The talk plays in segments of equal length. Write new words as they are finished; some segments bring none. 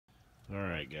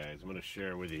Alright guys, I'm going to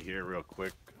share with you here real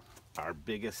quick our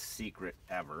biggest secret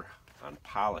ever on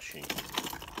polishing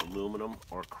aluminum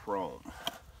or chrome.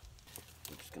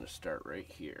 We're just going to start right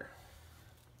here.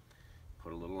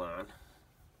 Put a little on.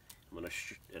 I'm going to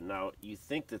and now you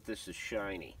think that this is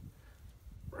shiny,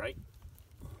 right?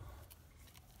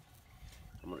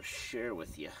 I'm going to share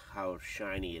with you how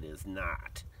shiny it is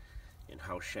not and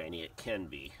how shiny it can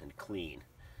be and clean.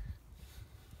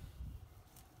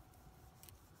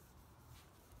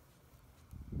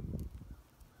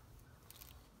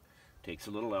 Takes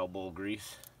a little elbow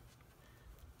grease.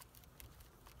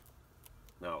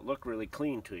 Now it looked really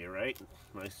clean to you, right?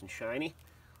 Nice and shiny.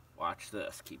 Watch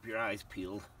this. Keep your eyes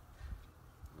peeled.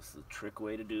 This is the trick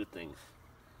way to do things.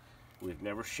 We've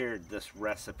never shared this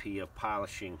recipe of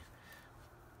polishing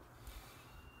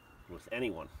with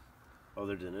anyone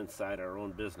other than inside our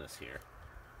own business here.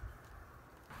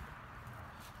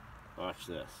 Watch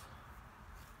this.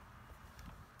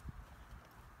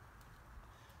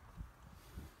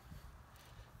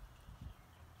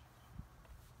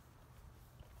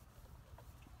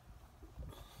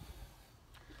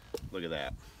 Look at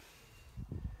that.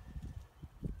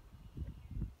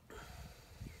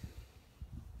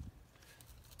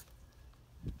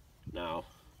 Now,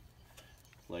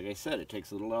 like I said, it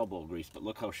takes a little elbow grease, but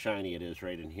look how shiny it is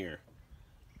right in here.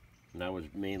 And I was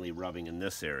mainly rubbing in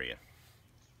this area.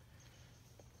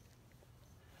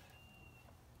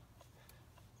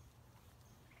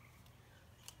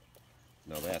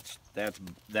 Now that's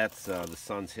the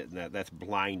sun's hitting that. That's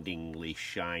blindingly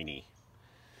shiny.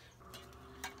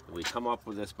 We come up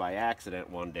with this by accident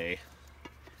one day.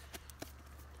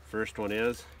 First one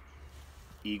is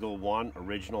Eagle 1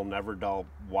 Original Nevr-dull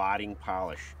wadding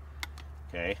polish.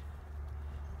 Okay.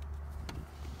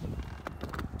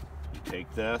 You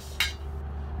take this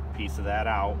piece of that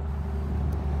out,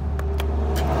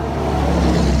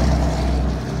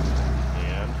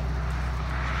 and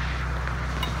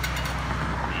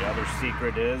the other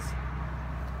secret is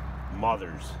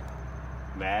Mother's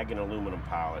mag and aluminum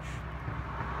polish.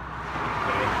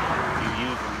 Okay. You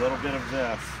use a little bit of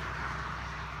this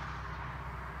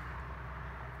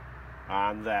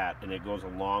on that and it goes a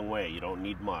long way. You don't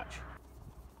need much.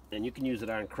 And you can use it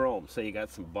on chrome. Say you got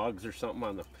some bugs or something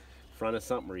on the front of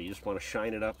something, or you just want to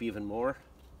shine it up even more.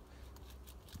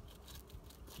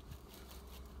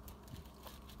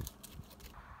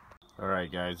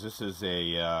 Alright guys, this is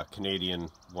a Canadian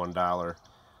 $1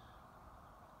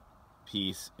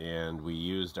 piece, and we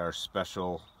used our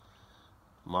special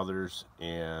Mother's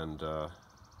and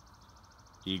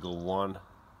Eagle 1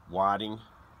 wadding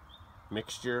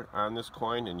mixture on this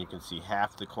coin, and you can see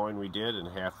half the coin we did and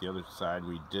half the other side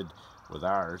we did with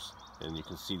ours, and you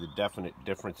can see the definite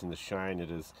difference in the shine.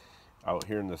 It is out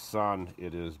here in the sun,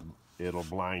 it'll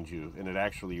blind you, and it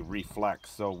actually reflects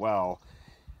so well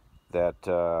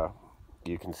that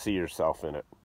you can see yourself in it.